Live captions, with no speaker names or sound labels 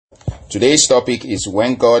Today's topic is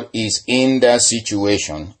when God is in the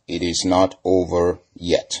situation, it is not over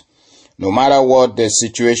yet. No matter what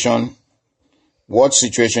situation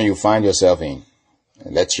you find yourself in,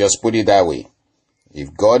 let's just put it that way.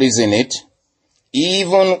 If God is in it,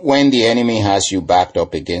 even when the enemy has you backed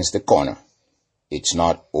up against the corner, it's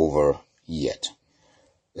not over yet.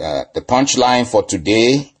 The punchline for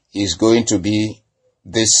today is going to be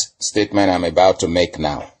this statement I'm about to make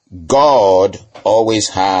now. God always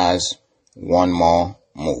has one more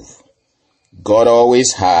move. God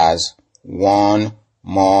always has one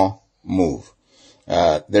more move.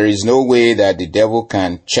 There is no way that the devil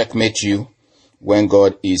can checkmate you when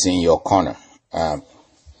God is in your corner.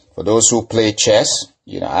 For those who play chess,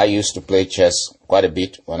 I used to play chess quite a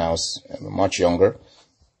bit when I was much younger.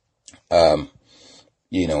 When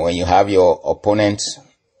you have your opponent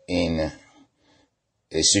in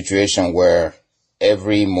a situation where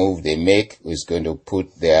every move they make is going to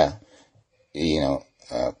put their,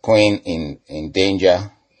 queen in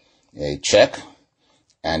danger, a check.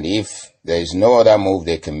 And if there is no other move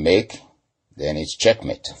they can make, then it's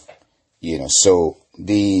checkmate. So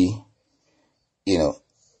the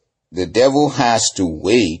devil has to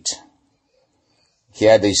wait.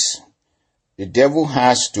 Hear this. The devil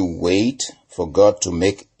has to wait for God to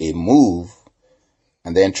make a move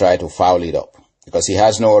and then try to foul it up, because he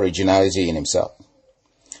has no originality in himself.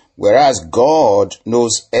 Whereas God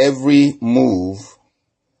knows every move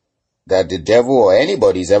that the devil or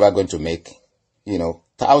anybody is ever going to make,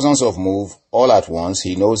 thousands of moves all at once.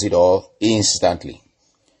 He knows it all instantly.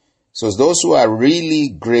 So those who are really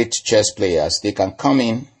great chess players, they can come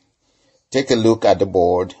in, take a look at the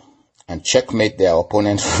board, and checkmate their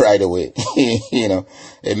opponent right away.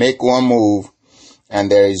 They make one move,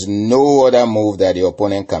 and there is no other move that the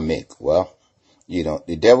opponent can make. Well,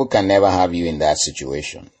 the devil can never have you in that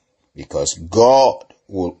situation, because God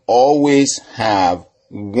will always have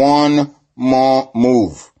one more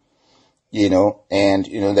move.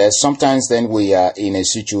 There's sometimes then we are in a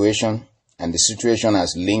situation, and the situation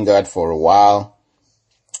has lingered for a while,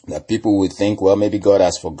 that people would think, well, maybe God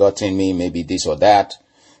has forgotten me, maybe this or that,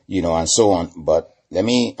 and so on. But let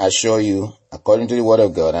me assure you, according to the Word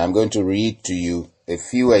of God, I'm going to read to you a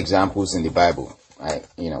few examples in the Bible.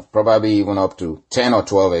 Probably even up to 10 or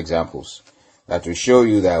 12 examples that will show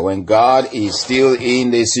you that when God is still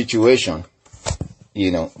in the situation,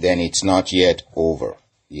 then it's not yet over.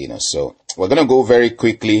 So we're going to go very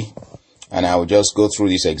quickly, and I will just go through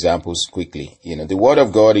these examples quickly. The Word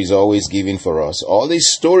of God is always given for us. All these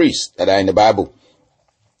stories that are in the Bible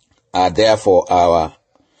are there for our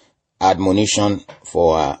admonition,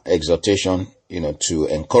 for our exhortation, to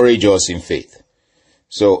encourage us in faith.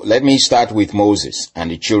 So let me start with Moses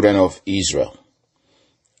and the children of Israel.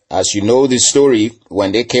 As you know the story,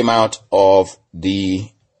 when they came out of the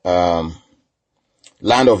land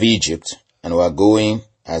of Egypt and were going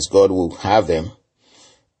as God would have them,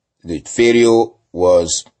 the Pharaoh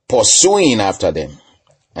was pursuing after them.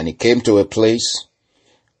 And he came to a place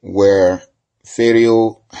where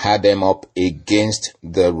Pharaoh had them up against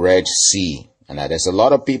the Red Sea. And there's a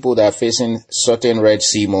lot of people that are facing certain Red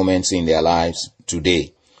Sea moments in their lives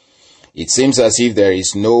today. It seems as if there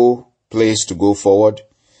is no place to go forward.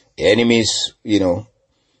 The enemy is,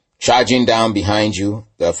 charging down behind you.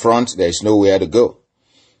 The front, there's nowhere to go.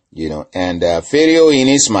 And Pharaoh in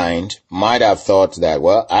his mind might have thought that,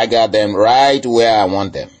 well, I got them right where I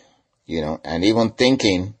want them, and even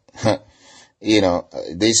thinking,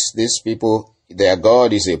 these people, their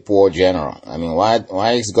God is a poor general. I mean,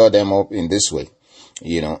 why is God them up in this way?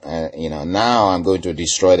 Now I'm going to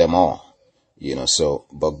destroy them all,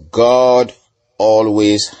 but God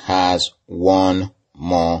always has one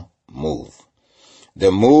more move.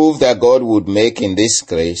 The move that God would make in this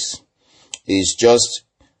case is just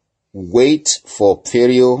wait for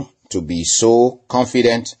Pharaoh to be so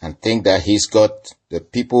confident and think that he's got the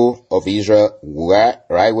people of Israel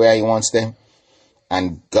right where he wants them.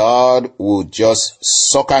 And God will just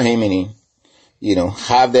sucker him in,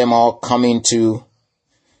 have them all come into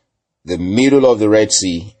the middle of the Red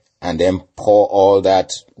Sea and then pour all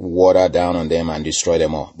that water down on them and destroy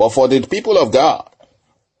them all. But for the people of God,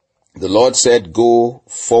 the Lord said, go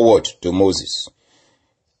forward to Moses.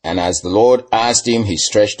 And as the Lord asked him, he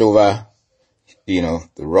stretched over, the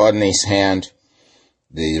rod in his hand.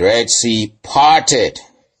 The Red Sea parted,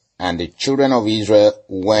 and the children of Israel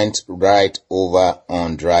went right over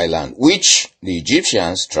on dry land, which the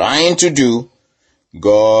Egyptians trying to do,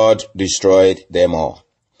 God destroyed them all.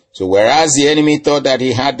 So whereas the enemy thought that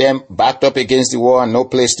he had them backed up against the wall and no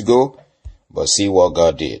place to go, but see what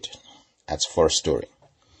God did. That's the first story.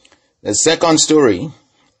 The second story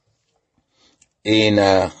in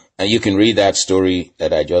And you can read that story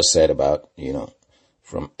that I just said about,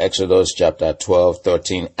 from Exodus chapter 12,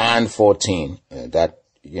 13, and 14, that,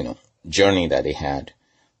 journey that they had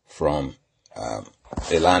from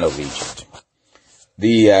the land of Egypt.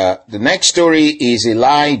 The next story is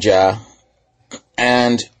Elijah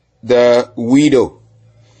and the widow.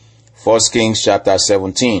 1 Kings chapter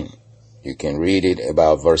 17. You can read it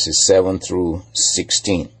about verses 7 through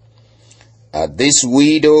 16. This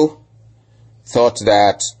widow thought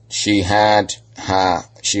that she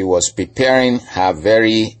was preparing her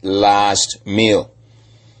very last meal.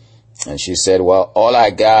 And she said, well, all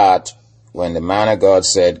I got, when the man of God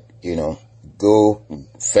said, go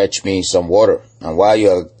fetch me some water. And while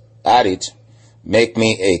you're at it, make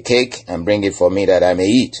me a cake and bring it for me that I may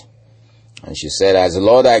eat. And she said, as the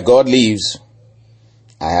Lord thy God lives,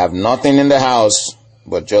 I have nothing in the house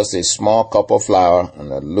but just a small cup of flour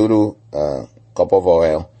and a little cup of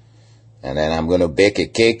oil. And then I'm going to bake a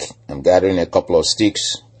cake. I'm gathering a couple of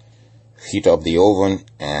sticks, heat up the oven,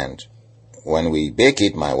 and when we bake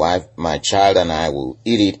it, my wife, my child, and I will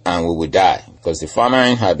eat it, and we will die, because the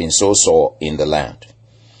famine had been so sore in the land.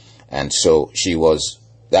 And so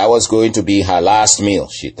that was going to be her last meal,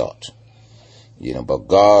 she thought. But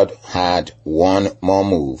God had one more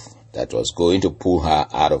move that was going to pull her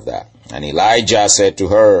out of that. And Elijah said to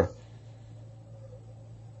her,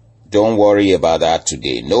 don't worry about that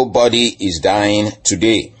today. Nobody is dying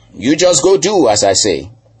today. You just go do as I say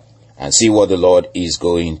and see what the Lord is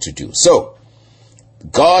going to do. So,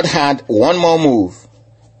 God had one more move,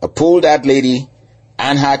 pull that lady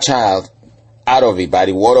and her child out of it by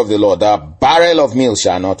the word of the Lord. The barrel of meal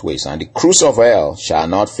shall not waste, and the cruse of oil shall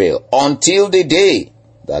not fail, until the day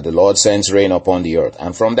that the Lord sends rain upon the earth.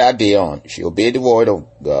 And from that day on, she obeyed the word of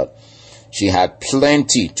God. She had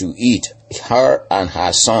plenty to eat, her and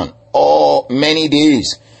her son, many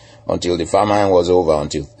days, until the famine was over,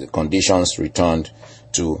 until the conditions returned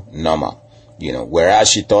to normal. Whereas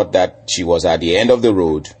she thought that she was at the end of the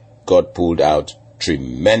road, God pulled out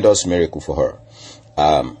tremendous miracle for her.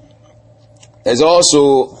 There's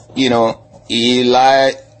also, this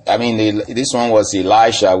one was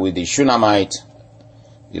Elisha with the Shunammite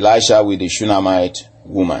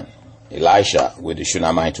woman.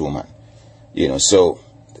 So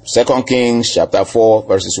 2 Kings chapter 4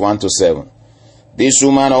 verses 1 to 7. This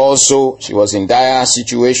woman also, she was in dire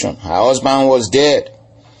situation. Her husband was dead,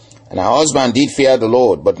 and her husband did fear the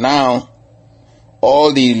Lord. But now,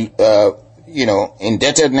 all the,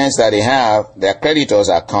 indebtedness that they have, their creditors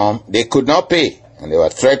are come. They could not pay, and they were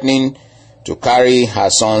threatening to carry her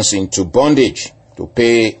sons into bondage to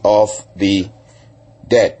pay off the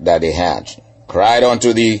debt that they had. Cried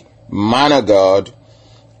unto the man of God,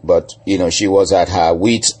 but, she was at her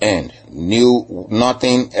wit's end, knew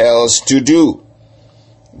nothing else to do.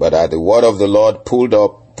 But at the word of the Lord pulled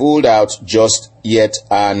out just yet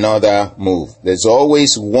another move. There's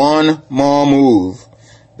always one more move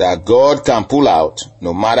that God can pull out,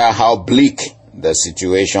 no matter how bleak the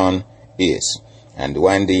situation is. And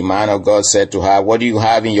when the man of God said to her, what do you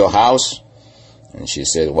have in your house? And she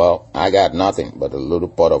said, well, I got nothing but a little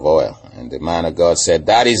pot of oil. And the man of God said,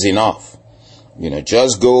 that is enough.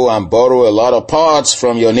 Just go and borrow a lot of pots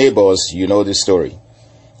from your neighbors. You know the story.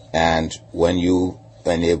 And when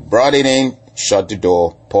they brought it in, shut the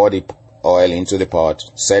door, pour the oil into the pot,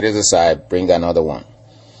 set it aside, bring another one.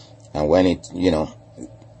 And when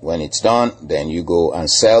it's done, then you go and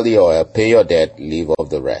sell the oil, pay your debt, leave off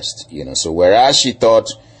the rest. So whereas she thought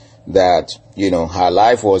that, her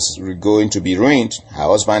life was going to be ruined, her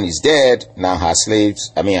husband is dead, now her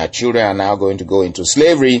children are now going to go into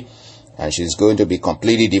slavery, and she's going to be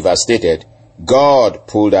completely devastated. God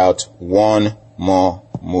pulled out one more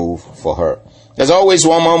move for her. There's always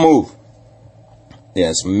one more move.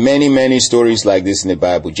 There's many, many stories like this in the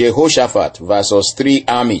Bible. Jehoshaphat versus 3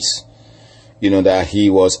 armies. That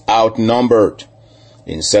he was outnumbered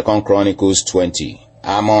in 2 Chronicles 20.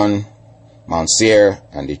 Ammon, Mount Seir,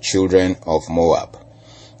 and the children of Moab.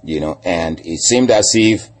 And it seemed as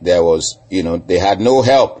if there was, they had no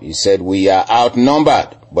help. He said, we are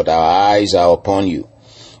outnumbered, but our eyes are upon you.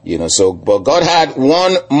 But God had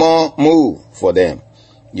one more move for them.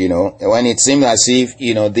 When it seemed as if,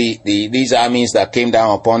 these armies that came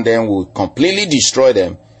down upon them would completely destroy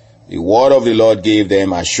them, the word of the Lord gave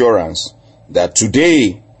them assurance that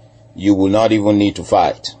today you will not even need to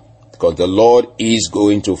fight, because the Lord is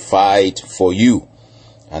going to fight for you.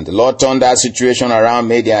 And the Lord turned that situation around,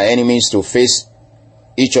 made their enemies to face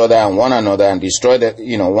each other and one another and destroy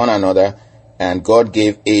one another. And God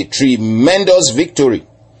gave a tremendous victory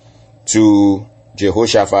to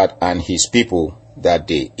Jehoshaphat and his people that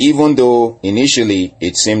day. Even though initially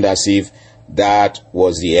it seemed as if that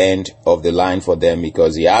was the end of the line for them,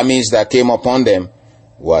 because the armies that came upon them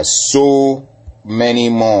were so many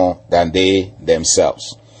more than they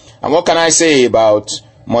themselves. And what can I say about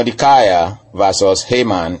Mordecai versus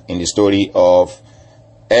Haman in the story of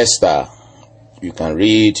Esther? You can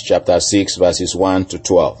read chapter 6 verses 1 to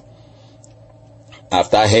 12.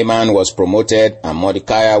 After Haman was promoted and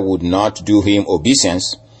Mordecai would not do him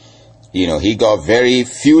obeisance, he got very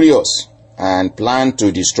furious and planned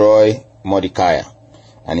to destroy Mordecai.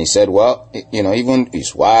 And he said, well, even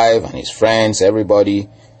his wife and his friends, everybody,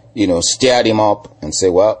 stirred him up and said,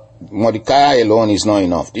 well, Mordecai alone is not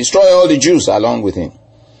enough. Destroy all the Jews along with him.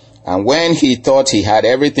 And when he thought he had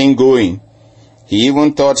everything going, he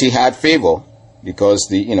even thought he had favor, because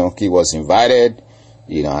he was invited,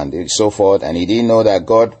 and so forth, and he didn't know that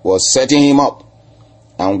God was setting him up.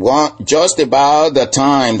 And just about the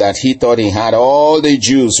time that he thought he had all the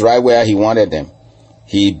Jews right where he wanted them,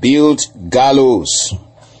 he built gallows,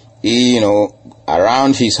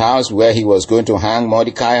 around his house where he was going to hang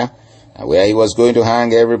Mordecai, and where he was going to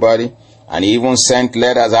hang everybody, and he even sent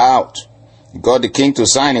letters out. He got the king to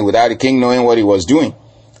sign it without the king knowing what he was doing,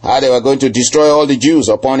 how they were going to destroy all the Jews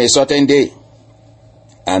upon a certain day.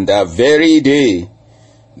 And the very day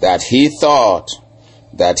that he thought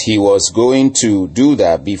that he was going to do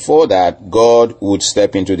that, before that, God would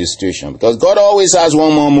step into the situation. Because God always has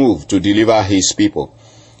one more move to deliver his people.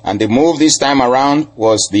 And the move this time around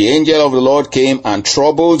was the angel of the Lord came and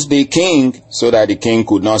troubled the king so that the king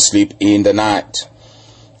could not sleep in the night.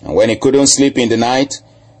 And when he couldn't sleep in the night,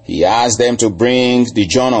 he asked them to bring the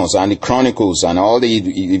journals and the chronicles and all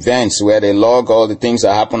the events where they log all the things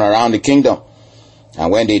that happen around the kingdom.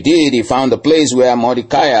 And when they did, he found the place where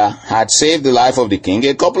Mordecai had saved the life of the king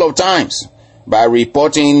a couple of times by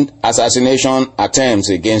reporting assassination attempts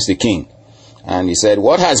against the king. And he said,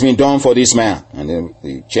 what has been done for this man? And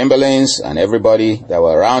the chamberlains and everybody that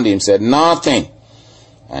were around him said, nothing.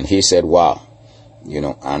 And he said, wow.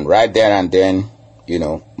 And right there and then,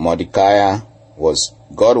 Mordecai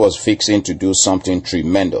God was fixing to do something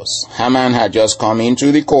tremendous. Haman had just come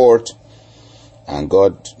into the court, and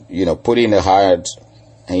God, put in the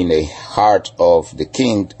heart of the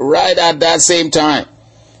king right at that same time.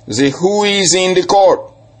 You see, who is in the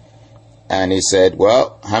court? And he said,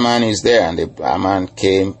 well, Haman is there. And Haman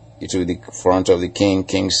came to the front of the king.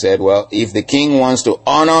 King said, well, if the king wants to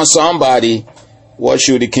honor somebody, what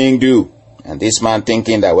should the king do? And this man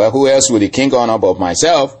thinking that, well, who else will the king honor but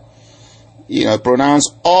myself?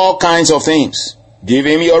 Pronounce all kinds of things. Give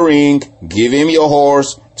him your ring, give him your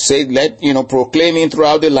horse, say, proclaim him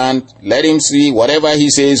throughout the land, let him see whatever he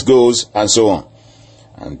says goes, and so on.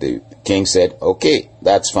 And the king said, okay,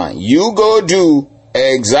 that's fine. You go do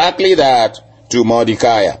exactly that to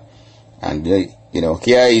Mordecai. And,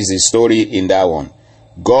 here is the story in that one.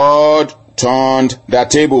 God turned the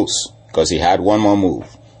tables, because he had one more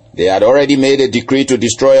move. They had already made a decree to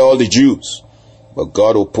destroy all the Jews. But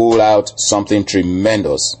God will pull out something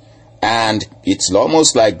tremendous. And it's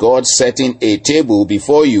almost like God setting a table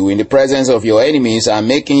before you in the presence of your enemies and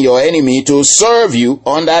making your enemy to serve you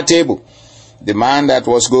on that table. The man that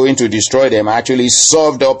was going to destroy them actually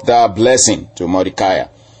served up that blessing to Mordecai.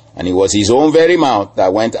 And it was his own very mouth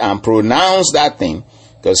that went and pronounced that thing,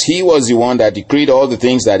 because he was the one that decreed all the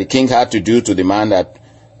things that the king had to do to the man that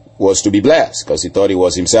was to be blessed, because he thought it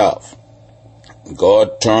was himself.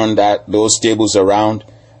 God turned those tables around,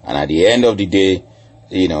 and at the end of the day,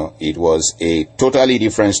 it was a totally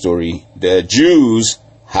different story. The Jews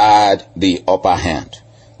had the upper hand.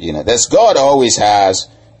 That's God always has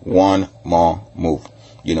one more move.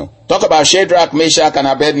 Talk about Shadrach, Meshach, and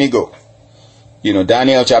Abednego.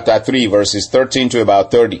 Daniel chapter 3, verses 13 to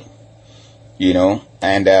about 30.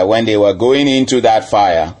 And when they were going into that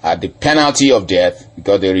fire at the penalty of death,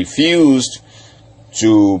 because they refused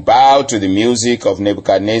to bow to the music of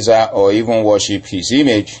Nebuchadnezzar or even worship his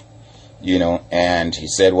image, and he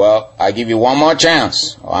said, well, I give you one more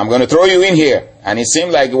chance, or I'm going to throw you in here. And it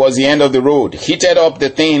seemed like it was the end of the road. Heated up the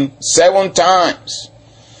thing 7 times,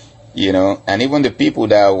 and even the people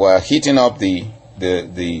that were heating up the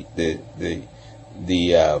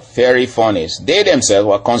fiery furnace, they themselves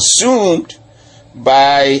were consumed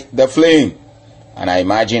by the flame. And I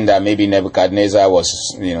imagine that maybe Nebuchadnezzar was,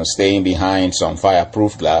 staying behind some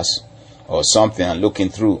fireproof glass or something and looking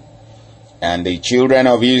through. And the children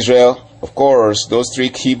of Israel, of course, those 3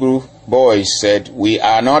 Hebrew boys said, we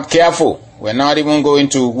are not careful. We're not even going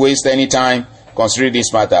to waste any time considering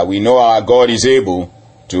this matter. We know our God is able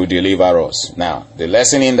to deliver us. Now, the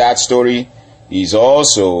lesson in that story is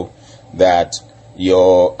also that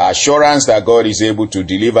your assurance that God is able to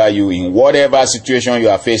deliver you in whatever situation you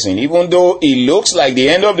are facing, even though it looks like the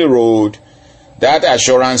end of the road, That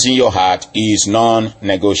assurance in your heart is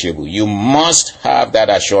non-negotiable. You must have that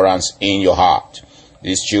assurance in your heart.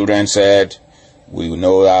 These children said, we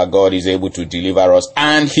know that God is able to deliver us,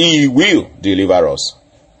 and He will deliver us.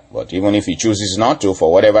 But even if He chooses not to,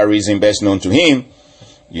 for whatever reason best known to Him,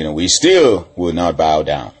 we still will not bow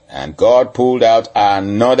down. And God pulled out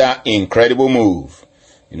another incredible move.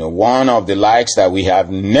 One of the likes that we have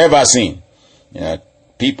never seen.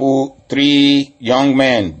 People, 3 young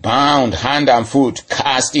men, bound hand and foot,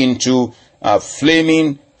 cast into a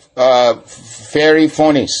flaming fiery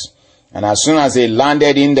furnace. And as soon as they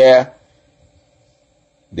landed in there,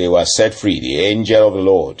 they were set free. The angel of the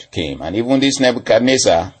Lord came. And even this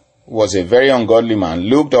Nebuchadnezzar was a very ungodly man,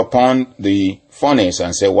 looked upon the furnace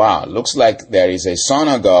and said, wow, looks like there is a son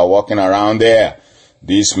of God walking around there.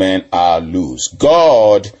 These men are loose.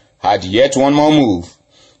 God had yet one more move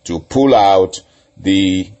to pull out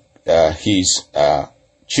his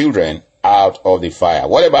children out of the fire.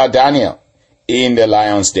 What about Daniel in the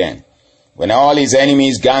lion's den? When all his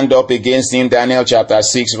enemies ganged up against him, Daniel chapter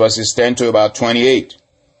 6 verses 10 to about 28,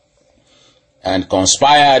 and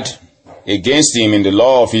conspired against him in the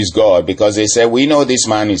law of his God, because they said, we know this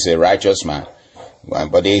man is a righteous man.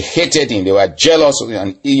 But they hated him. They were jealous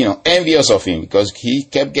and envious of him because he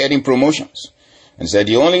kept getting promotions. And said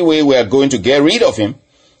the only way we are going to get rid of him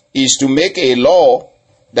is to make a law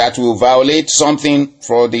that will violate something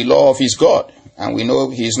for the law of his God. And we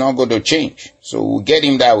know he's not going to change. So we'll get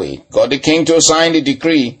him that way. Got the king to sign the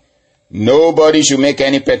decree. Nobody should make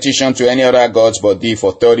any petition to any other gods but thee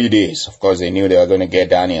for 30 days. Of course, they knew they were going to get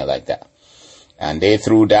Daniel like that. And they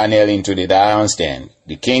threw Daniel into the lion's den.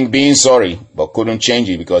 The king being sorry, but couldn't change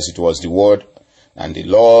it because it was the word, and the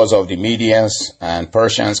laws of the Medians and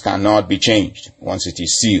Persians cannot be changed once it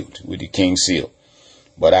is sealed with the king's seal.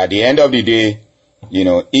 But at the end of the day,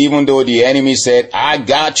 even though the enemy said, I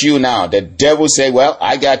got you now, the devil said, well,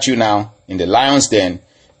 I got you now in the lion's den.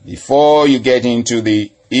 Before you get into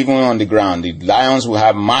even on the ground, the lions will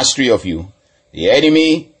have mastery of you. The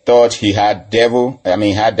enemy thought he had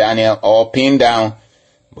Daniel all pinned down,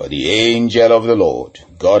 but the angel of the Lord,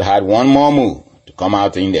 God had one more move to come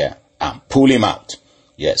out in there and pull him out.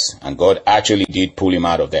 Yes, and God actually did pull him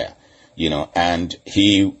out of there, and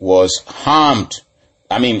he was harmed.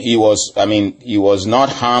 He was not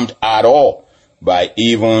harmed at all by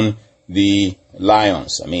even the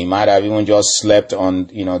lions. He might have even just slept on,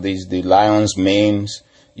 the lions' manes,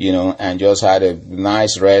 and just had a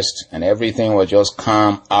nice rest, and everything was just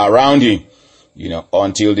calm around him,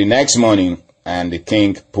 until the next morning, and the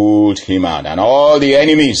king pulled him out. And all the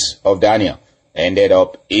enemies of Daniel ended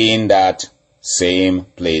up in that same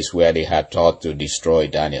place where they had thought to destroy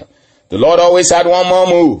Daniel. The Lord always had one more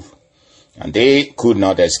move, and they could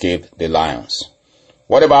not escape the lions.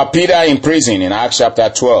 What about Peter in prison in Acts chapter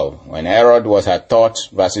 12, when Herod had thought,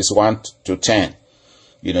 verses 1 to 10,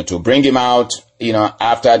 to bring him out,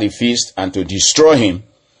 after the feast and to destroy him,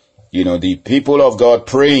 the people of God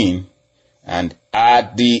praying, and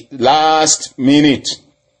at the last minute,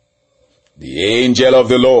 the angel of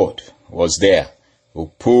the Lord was there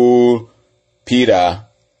who pulled Peter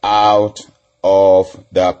out of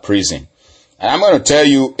the prison. And I'm going to tell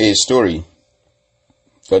you a story,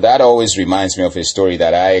 so that always reminds me of a story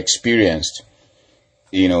that I experienced,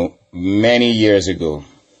 many years ago.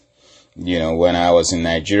 When I was in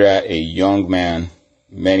Nigeria, a young man,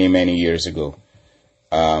 many years ago,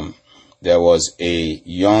 there was a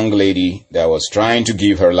young lady that was trying to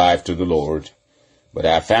give her life to the Lord, but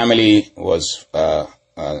her family was,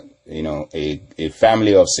 a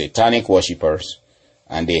family of satanic worshippers,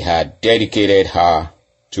 and they had dedicated her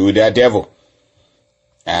to the devil,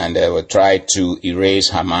 and they would try to erase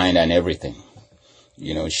her mind and everything.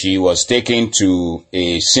 She was taken to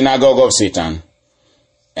a synagogue of Satan,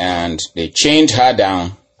 and they chained her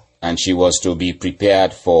down, and she was to be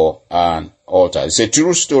prepared for an altar. It's a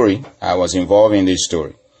true story. I was involved in this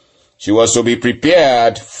story. She was to be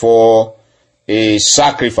prepared for a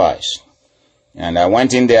sacrifice. And I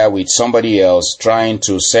went in there with somebody else trying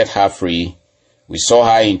to set her free. We saw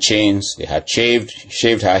her in chains. They had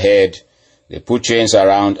shaved her head. They put chains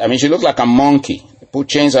around. She looked like a monkey. They put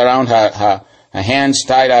chains around her hands,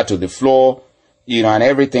 tied her to the floor, and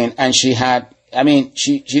everything. And she had,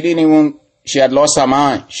 she had lost her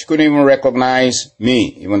mind. She couldn't even recognize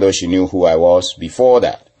me, even though she knew who I was before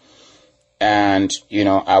that. And,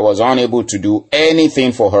 I was unable to do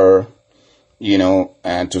anything for her,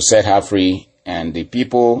 and to set her free. And the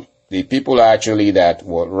people actually that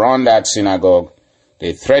would run that synagogue,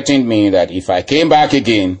 they threatened me that if I came back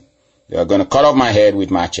again, they were going to cut off my head with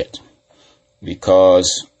machete,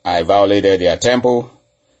 because I violated their temple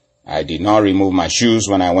I did not remove my shoes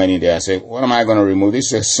when I went in there. I said, what am I going to remove?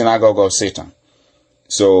 This is a synagogue of Satan.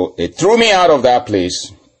 So they threw me out of that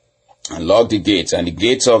place and locked the gates. And the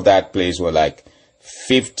gates of that place were like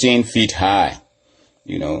 15 feet high.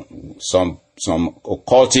 You know, some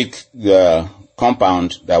occultic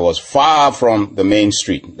compound that was far from the main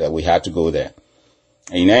street that we had to go there.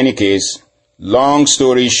 In any case, long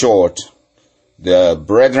story short, the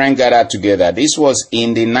brethren gathered together. This was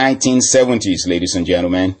in the 1970s, ladies and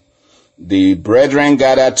gentlemen. The brethren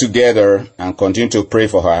gathered together and continued to pray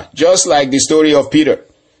for her, just like the story of Peter.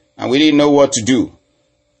 And we didn't know what to do.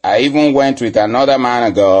 I even went with another man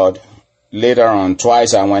of God. Later on,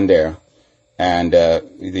 twice I went there. And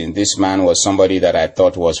this man was somebody that I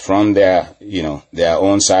thought was from their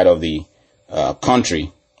own side of the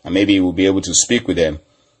country. And maybe we'll be able to speak with them.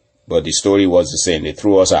 But the story was the same. They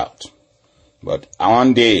threw us out. But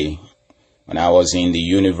one day, when I was in the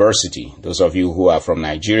university, those of you who are from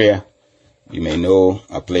Nigeria, you may know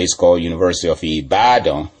a place called University of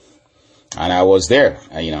Ibadan. And I was there.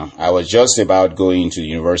 I was just about going to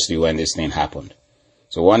university when this thing happened.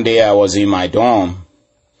 So one day I was in my dorm,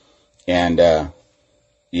 and,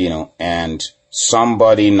 and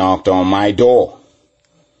somebody knocked on my door.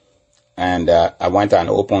 And I went and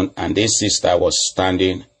opened, and this sister was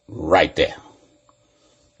standing right there.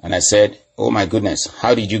 And I said, oh my goodness,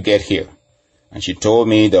 how did you get here? And she told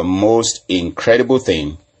me the most incredible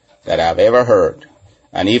thing that I've ever heard.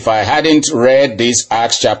 And if I hadn't read this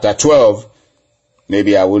Acts chapter 12,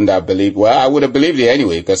 maybe I wouldn't have believed. Well, I would have believed it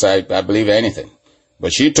anyway, because I believe anything.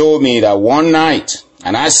 But she told me that one night,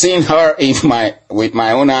 and I seen her with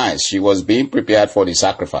my own eyes, she was being prepared for the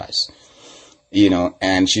sacrifice.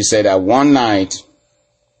 And she said that one night,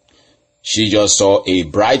 she just saw a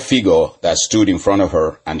bright figure that stood in front of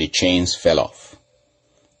her, and the chains fell off.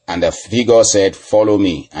 And the figure said, follow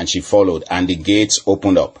me. And she followed, and the gates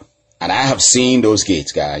opened up. And I have seen those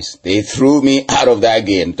gates, guys. They threw me out of that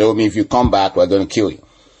gate and told me, if you come back, we're going to kill you.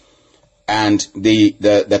 And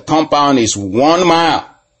the compound is 1 mile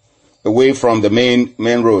away from the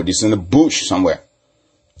main road. It's in the bush somewhere.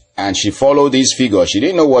 And she followed this figure. She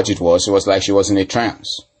didn't know what it was. It was like she was in a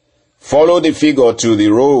trance. Followed the figure to the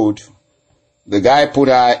road. The guy put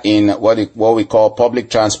her in what we call public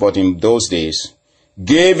transport in those days.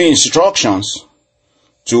 Gave instructions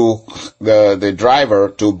to the driver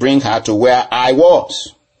to bring her to where I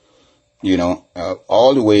was.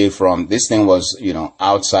 All the way from, this thing was,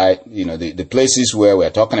 outside, the places where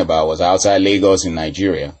we're talking about was outside Lagos in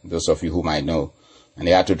Nigeria, those of you who might know. And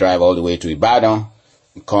they had to drive all the way to Ibadan,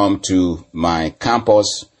 come to my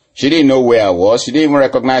campus. She didn't know where I was. She didn't even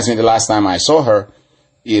recognize me the last time I saw her.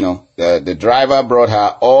 The driver brought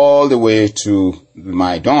her all the way to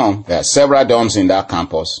my dorm. There are several dorms in that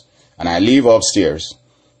campus. And I live upstairs.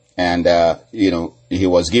 And, he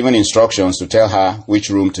was given instructions to tell her which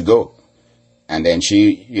room to go. And then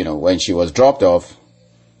she, when she was dropped off,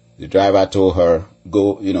 the driver told her,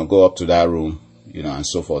 go up to that room, and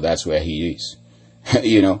so forth. That's where he is,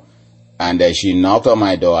 And she knocked on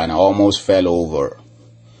my door and I almost fell over.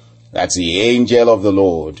 That's the angel of the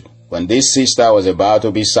Lord. When this sister was about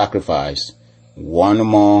to be sacrificed, one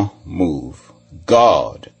more move.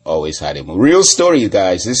 God always had a move. Real story,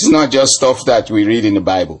 guys. This is not just stuff that we read in the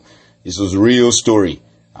Bible. This was real story.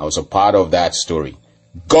 I was a part of that story.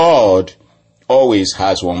 God always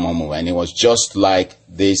has one more move. And it was just like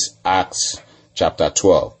this Acts chapter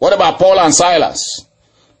 12. What about Paul and Silas?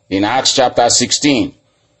 In Acts chapter 16,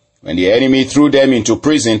 when the enemy threw them into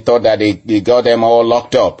prison, thought that they got them all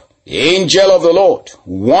locked up. The angel of the Lord,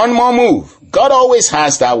 one more move. God always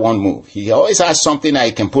has that one move. He always has something that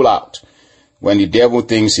he can pull out when the devil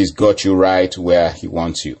thinks he's got you right where he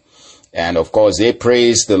wants you. And of course, they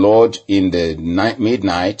praised the Lord in the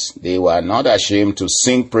midnight. They were not ashamed to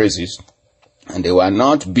sing praises. And they were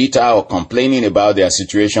not bitter or complaining about their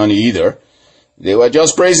situation either. They were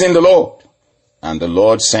just praising the Lord. And the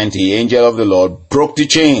Lord sent the angel of the Lord, broke the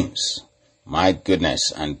chains. My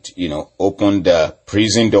goodness. And, opened the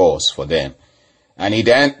prison doors for them. And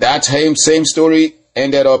that same story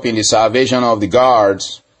ended up in the salvation of the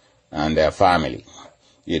guards and their family.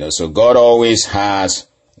 So God always has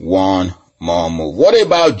one more move. What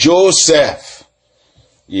about Joseph?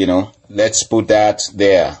 Let's put that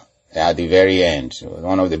there at the very end.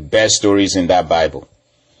 One of the best stories in that Bible.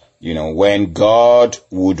 When God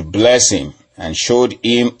would bless him and showed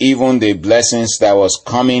him even the blessings that was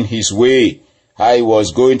coming his way, how he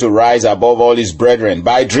was going to rise above all his brethren.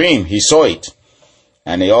 By dream, he saw it.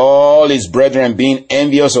 And all his brethren being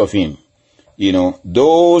envious of him.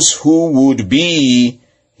 Those who would be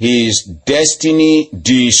his destiny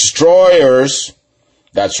destroyers.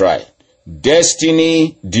 That's right.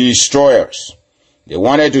 destiny destroyers. They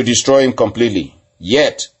wanted to destroy him completely.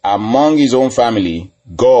 Yet, among his own family,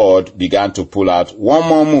 God began to pull out one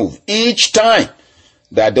more move each time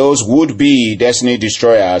that those would-be destiny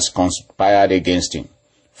destroyers conspired against him.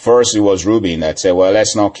 First, it was Reuben that said, well,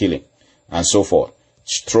 let's not kill him, and so forth.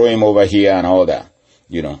 Throw him over here and all that.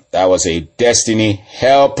 That was a destiny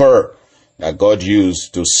helper that God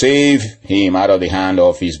used to save him out of the hand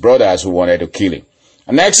of his brothers who wanted to kill him.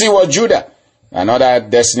 And next, it was Judah, another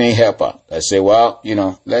destiny helper that said, well,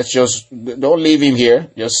 let's just, don't leave him here.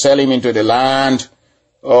 Just sell him into the land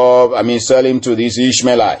sell him to these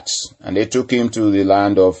Ishmaelites. And they took him to the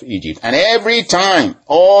land of Egypt. And every time,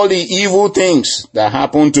 all the evil things that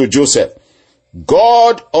happened to Joseph,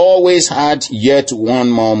 God always had yet one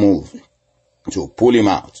more move to pull him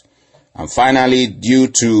out. And finally, due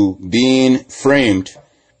to being framed,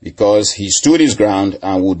 because he stood his ground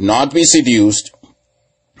and would not be seduced,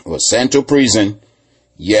 was sent to prison,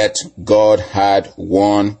 yet God had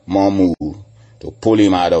one more move to pull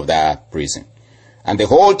him out of that prison. And the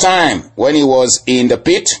whole time, when he was in the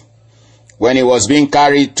pit, when he was being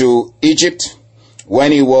carried to Egypt,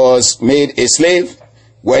 when he was made a slave,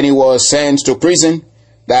 when he was sent to prison,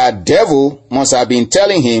 that devil must have been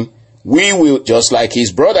telling him, we will, just like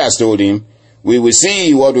his brothers told him, we will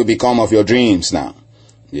see what will become of your dreams now.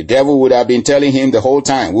 The devil would have been telling him the whole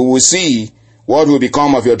time, we will see what will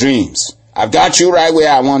become of your dreams. I've got you right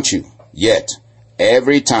where I want you. Yet,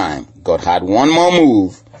 every time, God had one more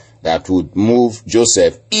move that would move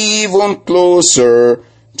Joseph even closer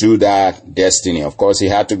to that destiny. Of course, he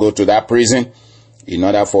had to go to that prison in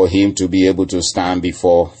order for him to be able to stand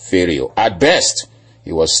before Pharaoh. At best,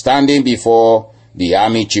 he was standing before the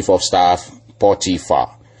army chief of staff,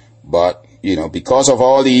 Potiphar. But, because of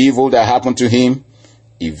all the evil that happened to him,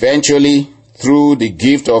 eventually, through the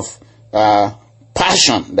gift of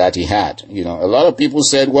passion that he had, a lot of people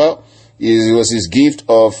said, well, it was his gift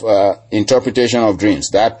of interpretation of dreams.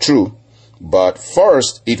 That's true. But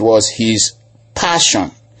first, it was his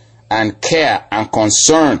passion and care and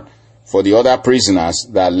concern for the other prisoners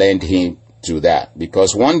that led him to that.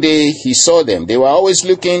 Because one day he saw them. They were always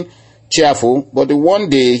looking cheerful. But the one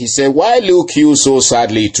day he said, why look you so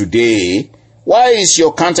sadly today? Why is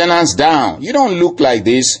your countenance down? You don't look like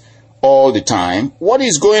this all the time. What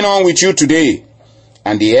is going on with you today?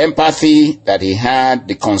 And the empathy that he had,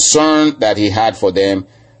 the concern that he had for them,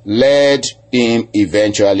 led him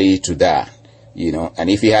eventually to that. And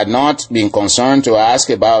if he had not been concerned to ask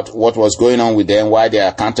about what was going on with them, why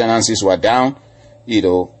their countenances were down,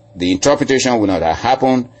 the interpretation would not have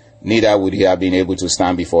happened, neither would he have been able to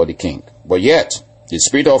stand before the king. But yet, the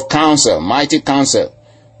spirit of counsel, mighty counsel,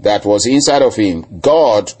 that was inside of him,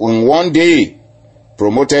 God, in one day,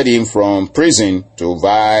 promoted him from prison to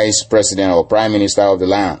vice president or prime minister of the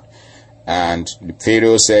land. And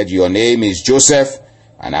Pharaoh said, your name is Joseph,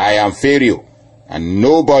 and I am Pharaoh, and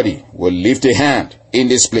nobody will lift a hand in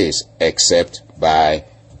this place except by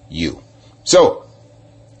you. So,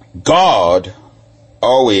 God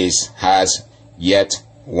always has yet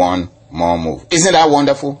one more move. Isn't that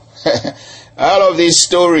wonderful? All of these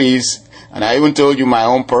stories, and I even told you my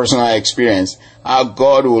own personal experience, how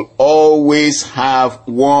God will always have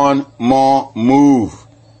one more move.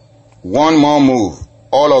 One more move.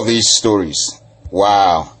 All of these stories.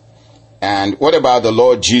 Wow. And what about the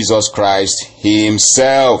Lord Jesus Christ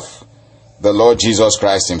himself? The Lord Jesus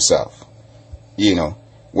Christ himself.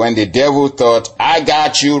 When the devil thought, I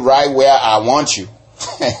got you right where I want you.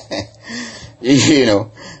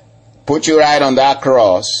 Put you right on that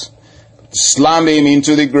cross. Slam him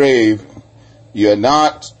into the grave. You're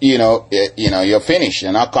not, you're finished.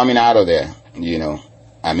 You're not coming out of there.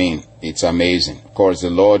 It's amazing. Of course, the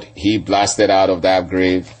Lord, he blasted out of that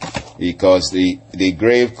grave because the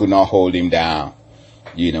grave could not hold him down.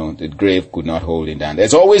 The grave could not hold him down.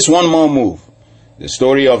 There's always one more move. The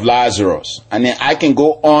story of Lazarus. And then I can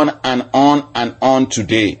go on and on and on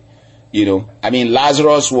today.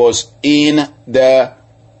 Lazarus was in the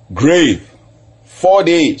grave 4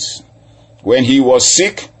 days. When he was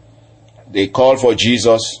sick, they called for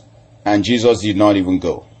Jesus, and Jesus did not even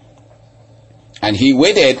go. And he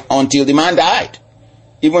waited until the man died,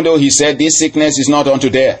 even though he said this sickness is not unto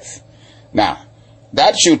death. Now,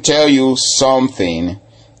 that should tell you something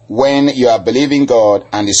when you are believing God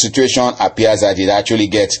and the situation appears that it actually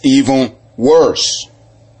gets even worse.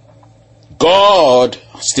 God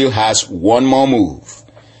still has one more move.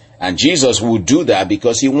 And Jesus would do that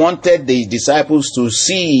because he wanted the disciples to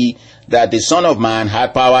see that the Son of Man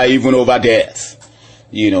had power even over death,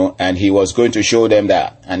 and he was going to show them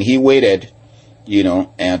that. And he waited,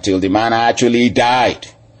 until the man actually died.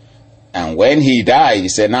 And when he died, he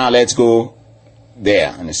said, now let's go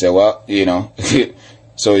there. And he said, well,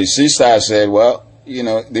 so his sister said, well,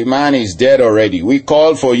 the man is dead already. We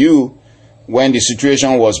called for you when the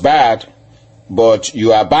situation was bad, but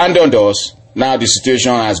you abandoned us. Now the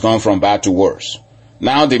situation has gone from bad to worse.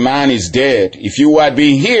 Now the man is dead. If you had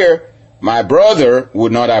been here, my brother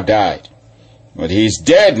would not have died. But he's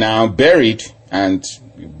dead now, buried, and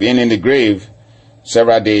been in the grave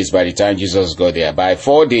several days by the time Jesus got there. By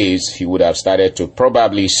 4 days, he would have started to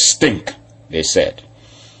probably stink, they said.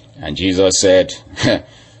 And Jesus said,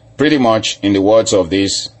 pretty much in the words of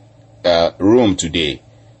this room today,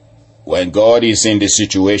 when God is in the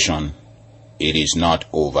situation, it is not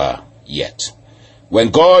over yet. When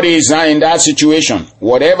God is in that situation,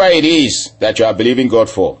 whatever it is that you are believing God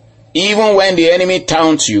for, even when the enemy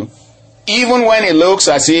taunts you, even when it looks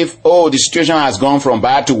as if, the situation has gone from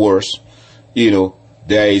bad to worse,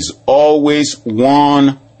 there is always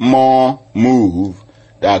one more move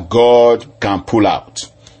that God can pull out.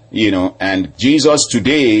 And Jesus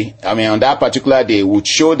today, on that particular day, would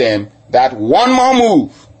show them that one more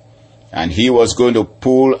move. And he was going to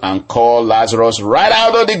pull and call Lazarus right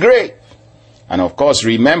out of the grave. And of course,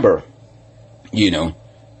 remember,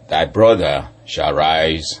 thy brother shall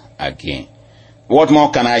rise again. What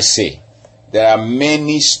more can I say? There are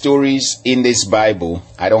many stories in this Bible.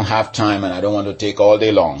 I don't have time and I don't want to take all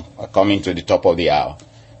day long. We're coming to the top of the hour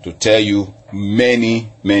to tell you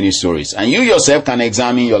many, many stories. And you yourself can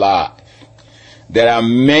examine your life. There are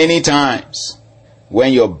many times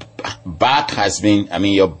when your back has been,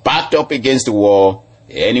 you're backed up against the wall.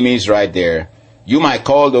 The enemy is right there. You might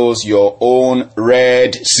call those your own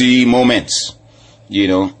Red Sea moments,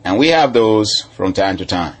 and we have those from time to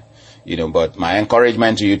time. But my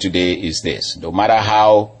encouragement to you today is this: no matter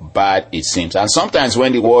how bad it seems, and sometimes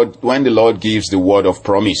when the Lord gives the word of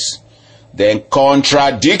promise, then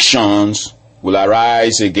contradictions will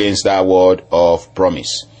arise against that word of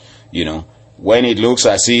promise. When it looks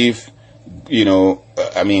as if,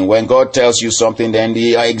 when God tells you something, then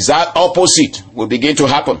the exact opposite will begin to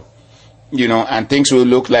happen, and things will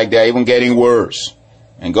look like they're even getting worse.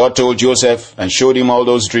 And God told Joseph and showed him all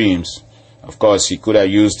those dreams. Of course, he could have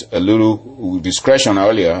used a little discretion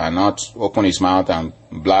earlier and not open his mouth and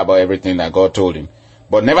blabber everything that God told him.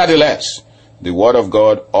 But nevertheless, the word of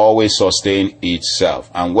God always sustains itself.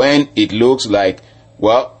 And when it looks like,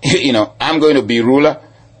 I'm going to be ruler,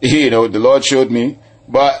 the Lord showed me,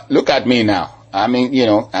 but look at me now.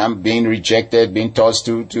 I'm being rejected, being tossed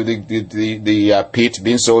to the pit,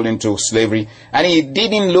 being sold into slavery. And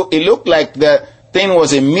it looked like the thing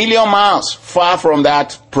was a million miles far from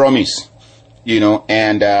that promise.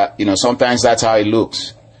 Sometimes that's how it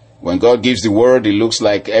looks. When God gives the word, it looks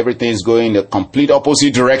like everything's going in the complete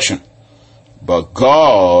opposite direction. But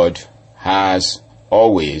God has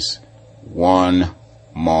always one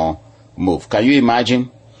more move. Can you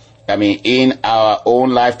imagine? In our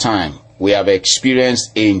own lifetime, we have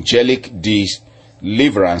experienced angelic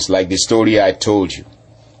deliverance like the story I told you.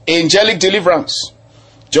 Angelic deliverance.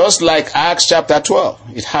 Just like Acts chapter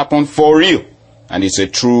 12. It happened for real. And it's a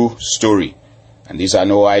true story. And these are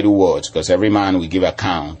no idle words, because every man will give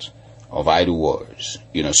account of idle words.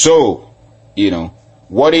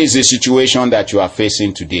 What is the situation that you are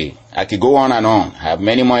facing today? I could go on and on. I have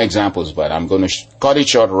many more examples, but I'm going to cut it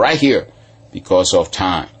short right here because of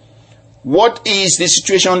time. What is the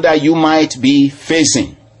situation that you might be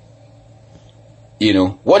facing?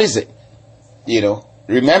 What is it?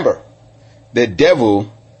 Remember, the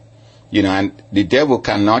devil, and the devil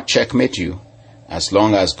cannot checkmate you as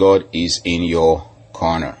long as God is in your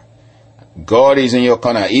corner. God is in your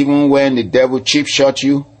corner. Even when the devil cheap shot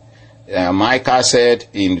you, Micah said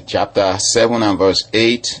in chapter 7 and verse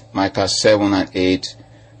 8, Micah 7 and 8,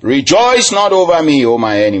 rejoice not over me, O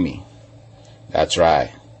my enemy. That's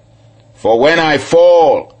right. For when I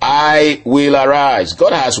fall, I will arise.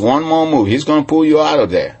 God has one more move. He's going to pull you out of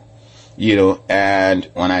there. And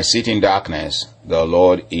when I sit in darkness, the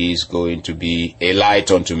Lord is going to be a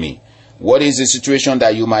light unto me. What is the situation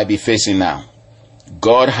that you might be facing now?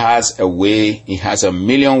 God has a way. He has a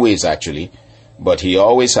million ways actually, but he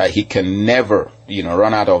can never,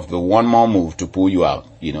 run out of the one more move to pull you out.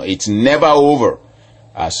 It's never over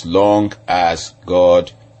as long as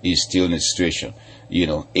God is still in the situation.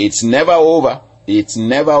 It's never over. It's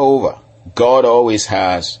never over. God always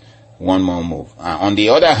has one more move. On the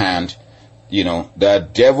other hand, the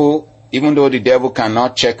devil, even though the devil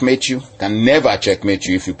cannot checkmate you, can never checkmate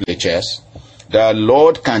you if you play chess, the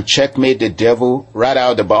Lord can checkmate the devil right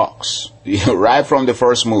out of the box, right from the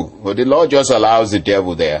first move. But the Lord just allows the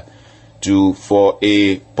devil there for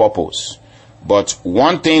a purpose. But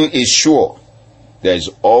one thing is sure,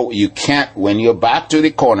 you can't, when you're back to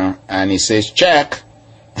the corner and it says check,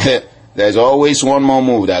 there's always one more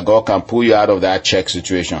move that God can pull you out of that check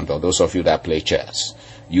situation. For those of you that play chess,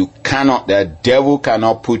 the devil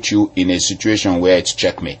cannot put you in a situation where it's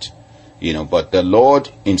checkmate, but the Lord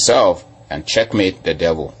himself can checkmate the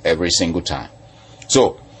devil every single time.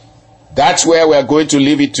 So that's where we're going to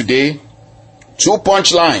leave it today. 2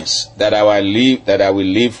 punchlines that I will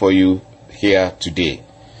leave for you here today.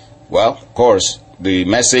 Well, of course, the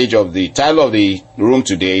title of the room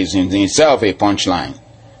today is in itself a punchline.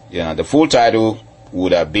 The full title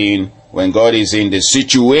would have been, when God is in the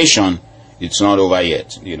situation, it's not over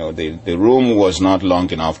yet. The room was not long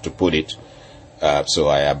enough to put it, so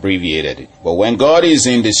I abbreviated it. But when God is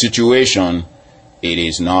in the situation, it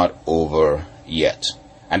is not over yet.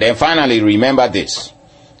 And then finally, remember this,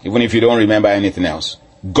 even if you don't remember anything else.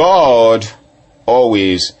 God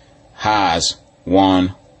always has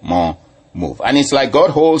one more move. And it's like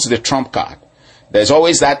God holds the trump card. There's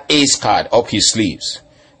always that ace card up his sleeves.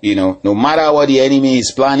 No matter what the enemy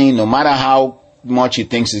is planning, no matter how much he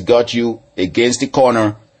thinks he's got you against the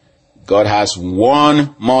corner, God has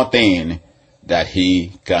one more thing that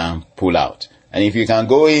he can pull out. And if you can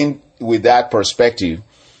go in with that perspective,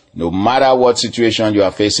 no matter what situation you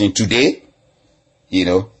are facing today,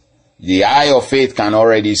 the eye of faith can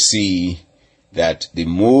already see that the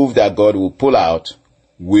move that God will pull out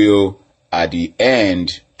will, at the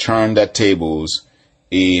end, turn the tables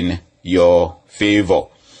in your favor.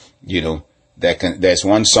 There's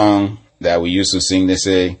one song that we used to sing. They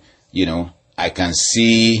say, I can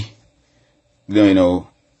see,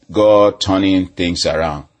 God turning things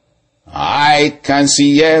around. I can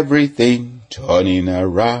see everything turning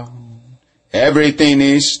around. Everything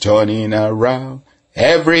is turning around.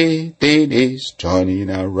 Everything is turning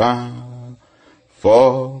around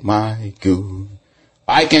for my good.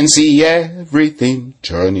 I can see everything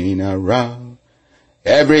turning around.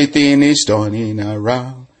 Everything is turning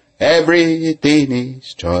around. Everything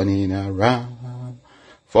is turning around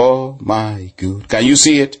for my good. Can you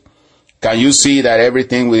see it? Can you see that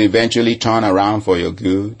everything will eventually turn around for your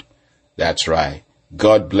good? That's right.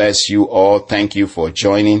 God bless you all. Thank you for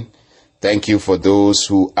joining. Thank you for those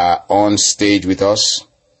who are on stage with us.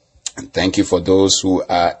 And thank you for those who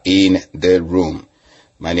are in the room.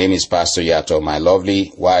 My name is Pastor Yato. My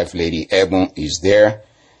lovely wife, Lady Ebon, is there.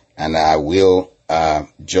 And I will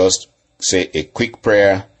just say a quick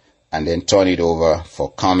prayer and then turn it over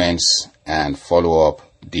for comments and follow-up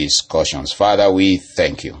discussions. Father, we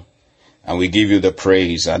thank you. And we give you the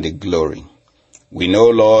praise and the glory. We know,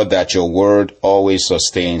 Lord, that your word always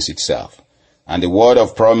sustains itself. And the word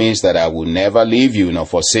of promise that I will never leave you nor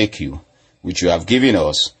forsake you, which you have given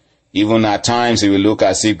us, even at times it will look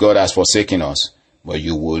as if God has forsaken us, but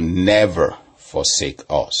you will never forsake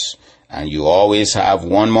us. And you always have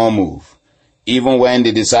one more move. Even when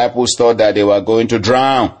the disciples thought that they were going to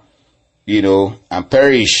drown, and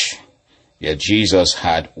perish, yet Jesus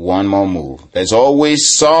had one more move. There's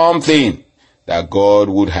always something that God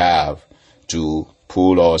would have to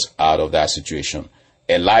pull us out of that situation.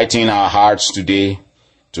 Enlighten our hearts today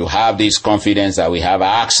to have this confidence that we have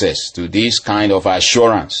access to this kind of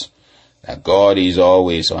assurance that God is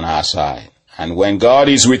always on our side. And when God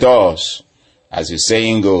is with us, as the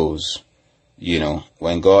saying goes,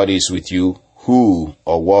 when God is with you, who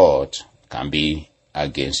or what can be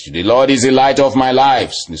against you? The Lord is the light of my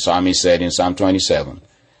life, the psalmist said in Psalm 27.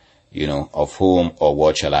 Of whom or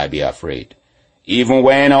what shall I be afraid? Even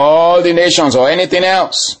when all the nations or anything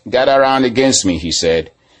else gather around against me, he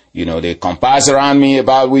said, they compass around me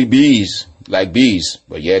about with bees, like bees,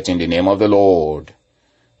 but yet in the name of the Lord,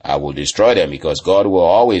 I will destroy them, because God will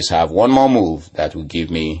always have one more move that will give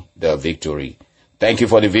me the victory. Thank you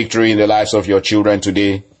for the victory in the lives of your children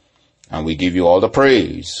today. And we give you all the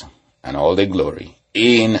praise and all the glory.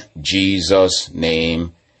 In Jesus'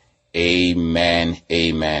 name, amen,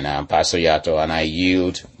 amen. I'm Pastor Yato, and I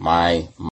yield my